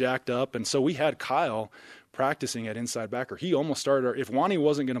all jacked up, and so we had Kyle practicing at inside backer. He almost started. If Wani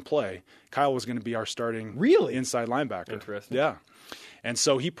wasn't going to play, Kyle was going to be our starting inside linebacker. Interesting. Yeah. And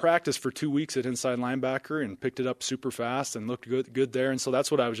so he practiced for 2 weeks at inside linebacker and picked it up super fast and looked good there. And so that's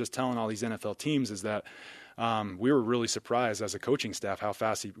what I was just telling all these NFL teams is that we were really surprised as a coaching staff how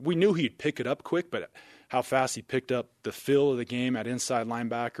fast we knew he'd pick it up quick, but how fast he picked up the feel of the game at inside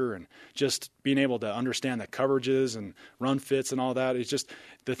linebacker and just being able to understand the coverages and run fits and all that. It's just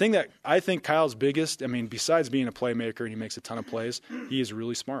the thing that I think Kyle's biggest, besides being a playmaker and he makes a ton of plays, he is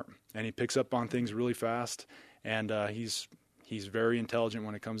really smart and he picks up on things really fast. And he's very intelligent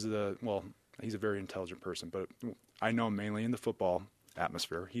when it comes to he's a very intelligent person, but I know him mainly in the football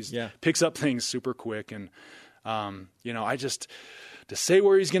atmosphere. Picks up things super quick. And, to say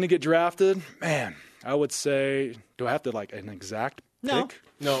where he's going to get drafted, man, I would say, do I have to an exact pick?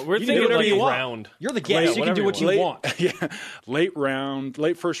 No, we're You can thinking do whatever like you want. round. You're the guest. You can do what you want. Yeah,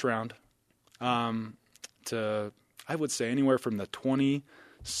 late first round, to I would say anywhere from the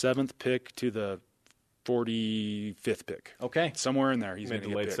 27th pick to the 45th pick. Okay, somewhere in there, he's going to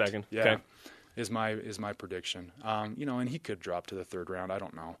get late picked. second. Yeah, okay. is my prediction. And he could drop to the 3rd round. I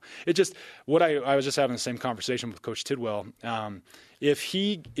don't know. It just I was just having the same conversation with Coach Tidwell. If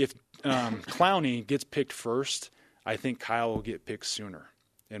Clowney gets picked first, I think Kyle will get picked sooner,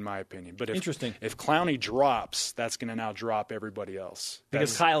 in my opinion. But if Clowney drops, that's going to now drop everybody else.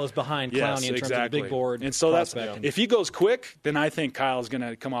 Because Kyle is behind Clowney in terms of the big board. And so if he goes quick, then I think Kyle's going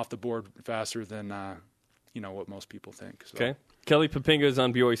to come off the board faster than what most people think. So. Okay. Kelly Papinga is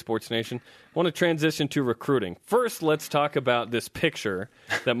on BYU Sports Nation. I want to transition to recruiting. First, let's talk about this picture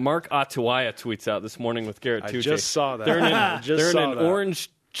that Mark Atuaya tweets out this morning with Garrett Tucci. I just saw that. They're in an orange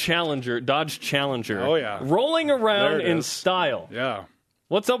Dodge Challenger. Oh, yeah. Rolling around in style. Yeah.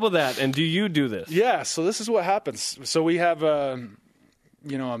 What's up with that, and do you do this? Yeah, so this is what happens. So we have a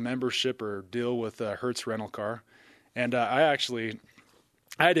membership or deal with Hertz Rental Car, and I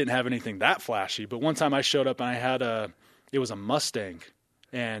didn't have anything that flashy, but one time I showed up and it was a Mustang,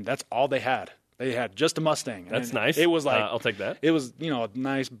 and that's all they had. They had just a Mustang. That's nice. It was I'll take that. It was, a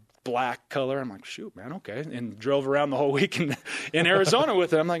nice black color. I'm like, shoot, man, okay. And drove around the whole week in Arizona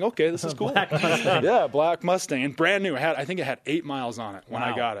with it. I'm like, okay, this is cool. Black Mustang. Yeah, black Mustang, and brand new. I think it had 8 miles on it when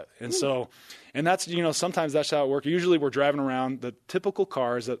I got it. And so, and that's, sometimes that's how it works. Usually we're driving around the typical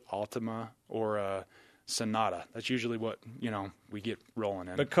cars at Altima or Sonata. That's usually what, we get rolling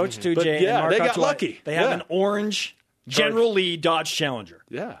in. But Coach Tucci and Mark they got Atuaya, lucky. They have an orange General Lee Dodge Challenger.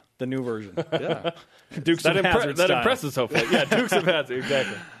 Yeah. The new version. Yeah. Dukes of Hazzard that style. impresses hopefully. Yeah, Dukes of Hazzard,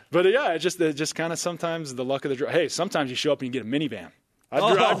 exactly. But it just kind of sometimes the luck of the draw. Hey, sometimes you show up and you get a minivan.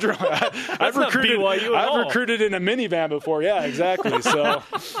 I've recruited in a minivan before. Yeah, exactly. So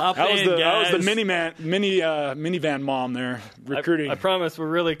I was the minivan mom there recruiting. I promise we're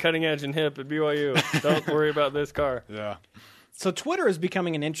really cutting edge and hip at BYU. Don't worry about this car. Yeah. So Twitter is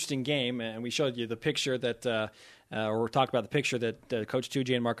becoming an interesting game, and we showed you the picture that, or we're talking about the picture that Coach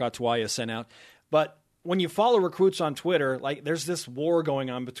Tucci and Mark Atuaya sent out. But when you follow recruits on Twitter, there's this war going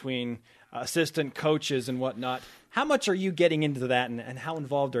on between assistant coaches and whatnot. How much are you getting into that, and how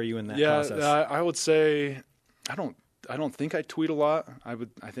involved are you in that process? I would say I don't think I tweet a lot.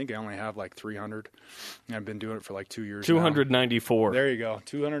 I think I only have 300. And I've been doing it for 2 years. 294. Now. There you go,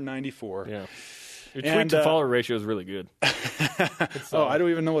 294. Yeah. Your tweet to follower ratio is really good. I don't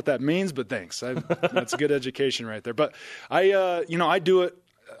even know what that means, but thanks. That's good education right there. But I do it.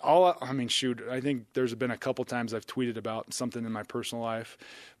 I think there's been a couple times I've tweeted about something in my personal life,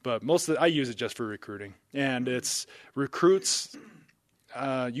 but I use it just for recruiting. And it's recruits.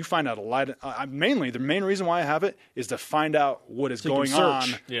 You find out a lot. Mainly, the main reason why I have it is to find out what is going on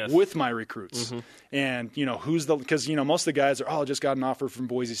with my recruits. Mm-hmm. And, because, most of the guys are, I just got an offer from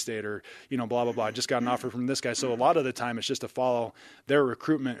Boise State or, blah, blah, blah. I just got an offer from this guy. So a lot of the time it's just to follow their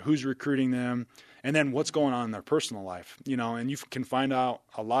recruitment, who's recruiting them, and then what's going on in their personal life, and you can find out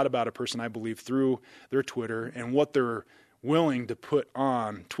a lot about a person, I believe, through their Twitter and what they're willing to put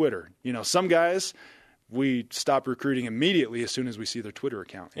on Twitter. Some guys, we stop recruiting immediately as soon as we see their Twitter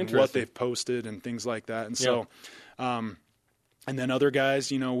account and what they've posted and things like that. And so, and then other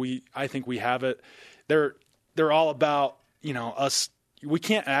guys, I think we have it. They're all about, us. We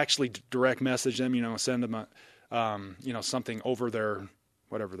can't actually direct message them, send them something over their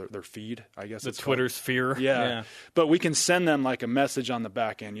feed, I guess. The Twitter sphere. Yeah. But we can send them like a message on the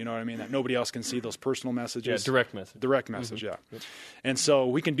back end, you know what I mean? That nobody else can see those personal messages. Yeah, direct message. Direct message, yeah. And so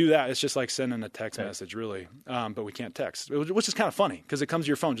we can do that. It's just like sending a text message, really. But we can't text, which is kind of funny because it comes to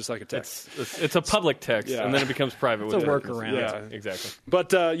your phone just like a text. It's a public text, and then it becomes private. It's a workaround. Yeah, exactly.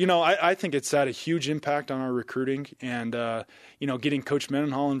 But, I think it's had a huge impact on our recruiting and, getting Coach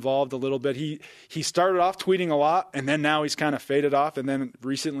Mendenhall involved a little bit. He started off tweeting a lot, and then now he's kind of faded off, and then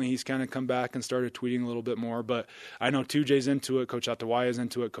recently he's kind of come back and started tweeting a little bit more. But I know 2J's into it, Coach Atawaya's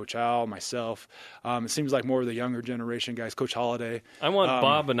into it, Coach Al, myself. It seems like more of the younger generation guys, Coach Holiday. I want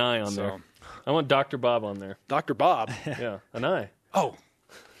Bob and I on there. I want Dr. Bob on there. Dr. Bob? Yeah, and I. Oh.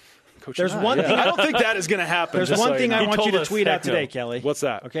 Coach There's one thing. I don't think that is going to happen. There's one thing I want you to tweet out today, no. Kelly. What's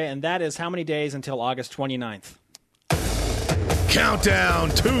that? Okay, and that is how many days until August 29th? Countdown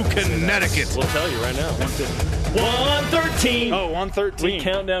to Connecticut. We'll tell you right now. 113. Oh, 113. We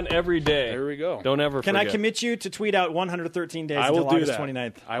count down every day. There we go. Don't ever Can forget. I commit you to tweet out 113 days I until will do August that.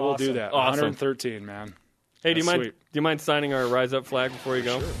 29th? I will do that. Awesome. 113, man. Hey, do That's you mind signing our Rise Up flag before you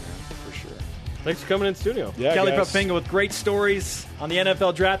go? Sure, for sure. Thanks for coming in studio. Yeah, Kelly guys. Papinga with great stories on the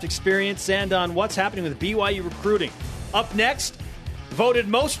NFL draft experience and on what's happening with BYU recruiting. Up next, voted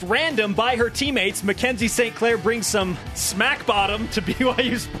most random by her teammates, Mackenzie St. Clair brings some smack bottom to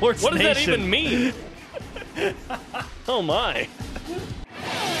BYU Sports What does Nation. that even mean? Oh, my.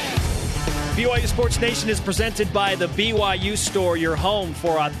 BYU Sports Nation is presented by the BYU Store, your home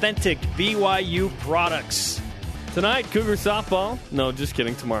for authentic BYU products. Tonight, Cougar softball, no, just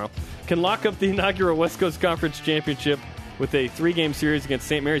kidding, tomorrow, can lock up the inaugural West Coast Conference Championship with a 3-game series against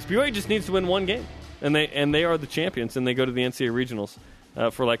St. Mary's. BYU just needs to win one game, and they are the champions, and they go to the NCAA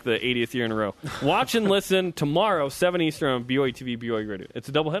Regionals for like the 80th year in a row. Watch and listen tomorrow, 7 Eastern on BYU TV, BYU Radio. It's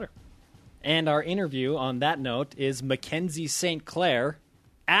a doubleheader. And our interview on that note is Mackenzie St. Clair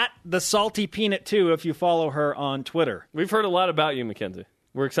at the Salty Peanut 2 if you follow her on Twitter. We've heard a lot about you, Mackenzie.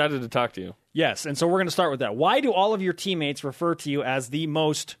 We're excited to talk to you. Yes, and so we're going to start with that. Why do all of your teammates refer to you as the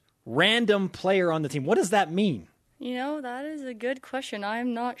most random player on the team? What does that mean? That is a good question.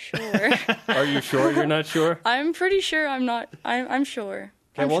 I'm not sure. Are you sure you're not sure? I'm pretty sure I'm not. I'm sure.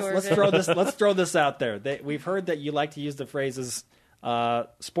 Okay, I'm well, sure let's of it. throw this. Let's throw this out there. We've heard that you like to use the phrases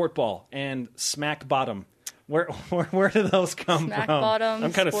 "sport ball" and "smack bottom." Where do those come Smack from? bottom.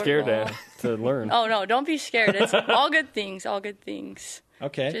 I'm kind of sport scared ball. to learn. Oh no! Don't be scared. It's all good things. All good things.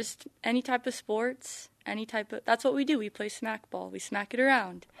 Okay. Just any type of sports. Any type of. That's what we do. We play smack ball. We smack it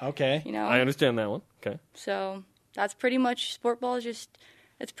around. Okay. I understand that one. Okay. So that's pretty much sport ball. Is just.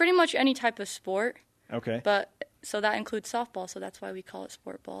 It's pretty much any type of sport. Okay. But so that includes softball. So that's why we call it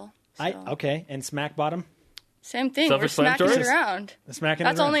sport ball. So. Okay. And smack bottom? Same thing. We're smacking it around. Smacking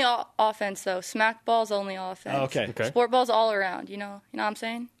That's it around. only offense, though. Smack ball's only offense. Oh, okay. Sport ball's all around. You know what I'm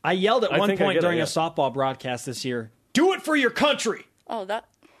saying? I yelled at I one think I point get it, during yeah. a softball broadcast this year. Do it for your country. Oh, that's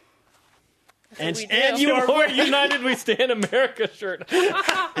And what we and do. you are We're United We Stand America shirt.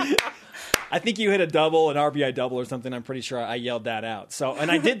 I think you hit a double, an RBI double or something. I'm pretty sure I yelled that out. So,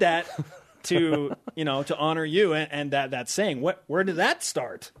 and I did that to honor you and that saying. Where did that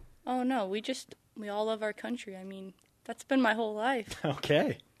start? Oh no, we all love our country. I mean, that's been my whole life.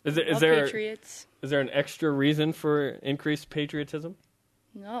 Okay. Is Love there Patriots? is there an extra reason for increased patriotism?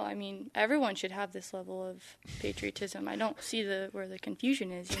 No, I mean everyone should have this level of patriotism. I don't see where the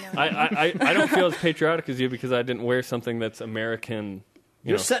confusion is. I don't feel as patriotic as you because I didn't wear something that's American.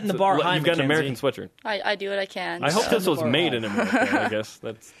 You're setting the bar high, You've got an American Mackenzie. sweatshirt. I do what I can. I hope so. this was made in America. I guess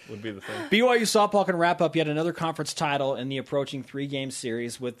that would be the thing. BYU softball can wrap up yet another conference title in the approaching 3-game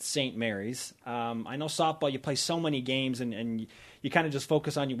series with St. Mary's. I know softball, you play so many games and you kind of just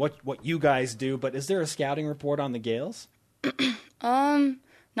focus on what you guys do, but is there a scouting report on the Gales?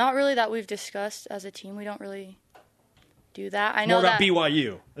 Not really that we've discussed as a team. We don't really do that. I know More about that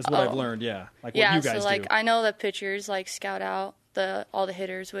BYU is what I've learned, yeah. Like what you guys so do. I know that pitchers scout out all the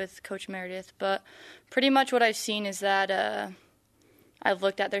hitters with Coach Meredith, but pretty much what I've seen is that I've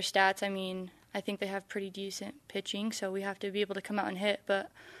looked at their stats. I mean, I think they have pretty decent pitching, so we have to be able to come out and hit,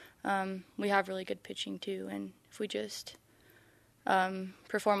 but we have really good pitching too, and if we just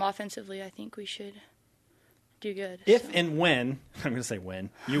perform offensively, I think we should do good. If and when, I'm going to say when,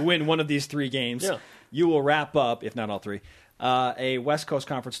 you win one of these 3 games, Yeah. you will wrap up, if not all 3, a West Coast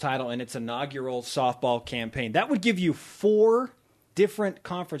Conference title in its inaugural softball campaign. That would give you 4 different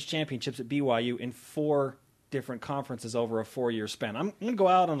conference championships at BYU in 4 different conferences over a 4-year span. I'm going to go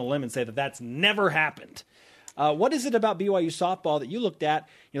out on a limb and say that that's never happened. What is it about BYU softball that you look at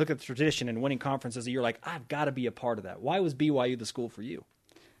the tradition and winning conferences, and you're like, I've got to be a part of that? Why was BYU the school for you?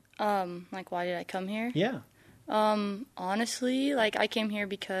 Why did I come here? Yeah. Honestly, I came here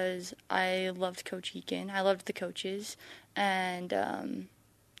because I loved Coach Eakin. I loved the coaches and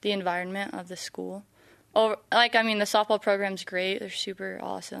the environment of the school. The softball program's great. They're super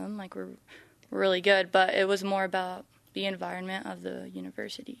awesome. We're really good, but it was more about the environment of the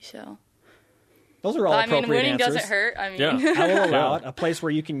university, so... Those are all appropriate winning answers. doesn't hurt. I will allow it. A place where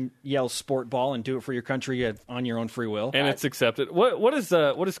you can yell sport ball and do it for your country on your own free will. And it's accepted. What does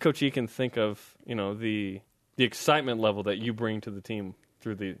Coach Eakin think of, the excitement level that you bring to the team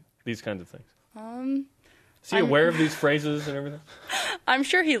through these kinds of things? Is he aware of these phrases and everything? I'm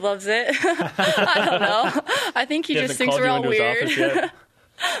sure he loves it. I don't know. I think he just thinks we're all weird.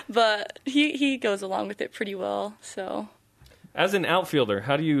 But he goes along with it pretty well, so... As an outfielder,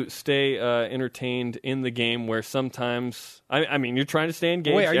 how do you stay entertained in the game where sometimes... you're trying to stay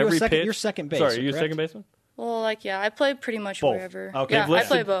engaged every pitch. You're second base. Sorry, are you a correct? second baseman? Well, I play pretty much both. wherever. Okay. Yeah, I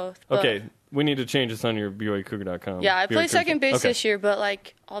play both. Okay, we need to change this on your BYUCougar.com. Yeah, I play second base Okay. this year, but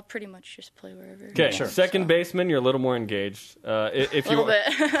I'll pretty much just play wherever. Okay, second baseman, you're a little more engaged. If a little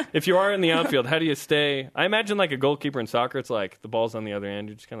bit. If you are in the outfield, how do you stay? I imagine like a goalkeeper in soccer, it's like the ball's on the other end.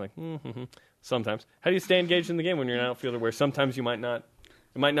 You're just kind of like, sometimes. How do you stay engaged in the game when you're an outfielder where sometimes it might not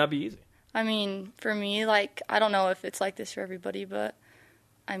be easy? For me, I don't know if it's like this for everybody, but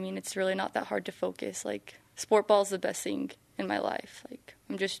it's really not that hard to focus. Sport ball is the best thing in my life.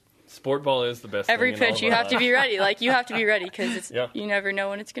 Sport ball is the best every thing in pitch all you of our have to be ready. You have to be ready because you never know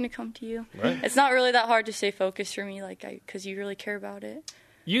when it's going to come to you. Right. It's not really that hard to stay focused for me, because you really care about it.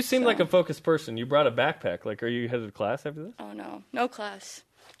 You seem like a focused person. You brought a backpack. Are you headed to class after this? Oh no class.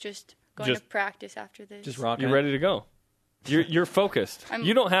 Just going to practice after this. Just rocking. You're ready to go. You're focused.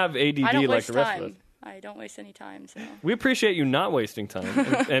 You don't have ADD I don't like waste the rest time. of us. I don't waste any time. So. We appreciate you not wasting time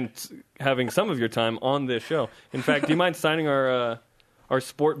and having some of your time on this show. In fact, do you mind signing our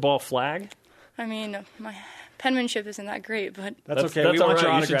sport ball flag? My penmanship isn't that great, but that's okay. That's we all want right.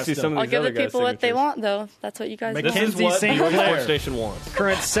 your You should autograph see still. some of I'll these give other the people guys' what they signatures. want, though. That's what you guys want. Mackenzie St. Your Clair, sports station wants.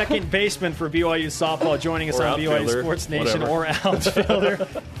 current second baseman for BYU softball, joining us Or on BYU outfielder, Sports Nation, whatever. or outfielder.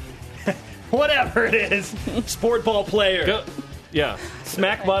 Whatever it is. Sport ball player. Go. Yeah.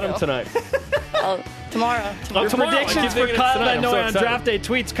 Smack bottom tonight. Tomorrow. Your Tomorrow. I predictions keep for thinking it's Kyle tonight. Van I'm Noy so on excited. draft day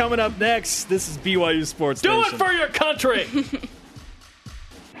tweets coming up next. This is BYU Sports Do Nation. it for your country.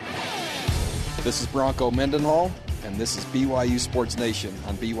 This is Bronco Mendenhall, and this is BYU Sports Nation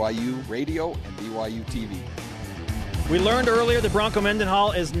on BYU Radio and BYU TV. We learned earlier that Bronco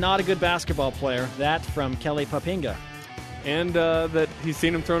Mendenhall is not a good basketball player. That from Kelly Papinga. And that he's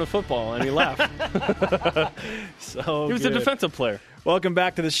seen him throwing a football, and he laughed. So He was good. a defensive player. Welcome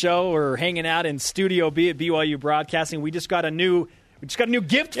back to the show. We're hanging out in Studio B at BYU Broadcasting. We just got a new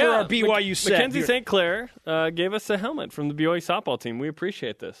gift for our BYU set. Mackenzie St. Clair gave us a helmet from the BYU softball team. We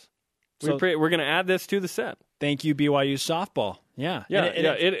appreciate this. We're going to add this to the set. Thank you, BYU softball. Yeah. Yeah,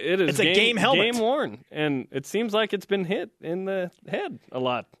 it is. It's a game helmet. Game worn, and it seems like it's been hit in the head a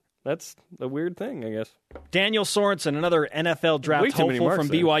lot. That's a weird thing, I guess. Daniel Sorensen, another NFL draft Way too many hopeful marks from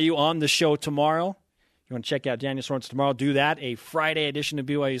there. BYU, on the show tomorrow. You want to check out Daniel Sorensen tomorrow, do that. A Friday edition of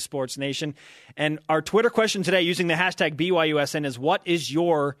BYU Sports Nation. And our Twitter question today using the hashtag BYUSN is, what is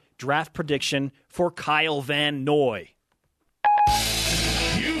your draft prediction for Kyle Van Noy?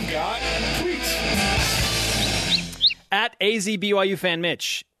 You've got tweets. At AZBYU fan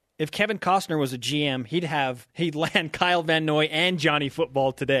Mitch, if Kevin Costner was a GM, he'd land Kyle Van Noy and Johnny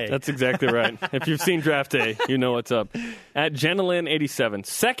Football today. That's exactly right. If you've seen Draft Day, you know what's up. At Jenilyn87,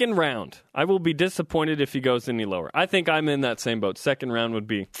 second round. I will be disappointed if he goes any lower. I think I'm in that same boat. Second round would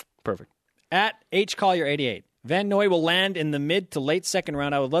be perfect. At HCollier88, Van Noy will land in the mid to late second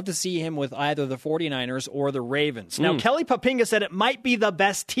round. I would love to see him with either the 49ers or the Ravens. Now, Kelly Papinga said it might be the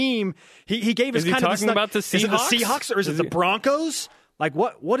best team. He gave us Is he kind of talking about the Is it the Seahawks? Seahawks or is it the Broncos? Like,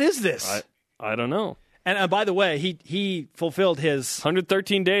 what is this? I don't know. And by the way, he fulfilled his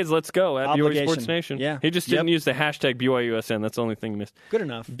 113 days, let's go, at BYU obligation. Sports Nation. Yeah. He just didn't use the hashtag BYUSN. That's the only thing he missed. Good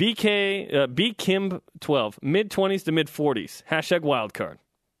enough. BKim12, mid-20s to mid-40s. Hashtag wildcard.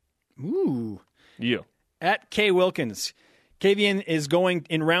 Ooh. Yeah. At K Wilkins, Kavian is going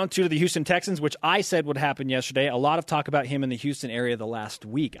in round 2 to the Houston Texans, which I said would happen yesterday. A lot of talk about him in the Houston area the last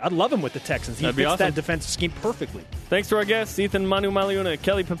week. I'd love him with the Texans. He That'd be fits awesome. that defensive scheme perfectly. Thanks to our guests, Ethan Manu Maliuna,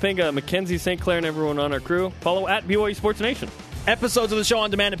 Kelly Papinga, Mackenzie St. Clair, and everyone on our crew. Follow at BYU Sports Nation. Episodes of the show on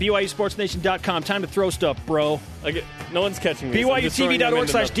demand at BYUSportsNation.com. Time to throw stuff, bro. No one's catching me.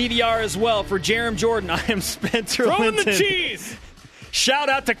 BYUTV.org/DVR as well. For Jerem Jordan, I am Spencer Throw in Linton. the cheese! Shout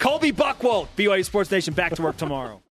out to Colby Buckwolf. BYU Sports Nation back to work tomorrow.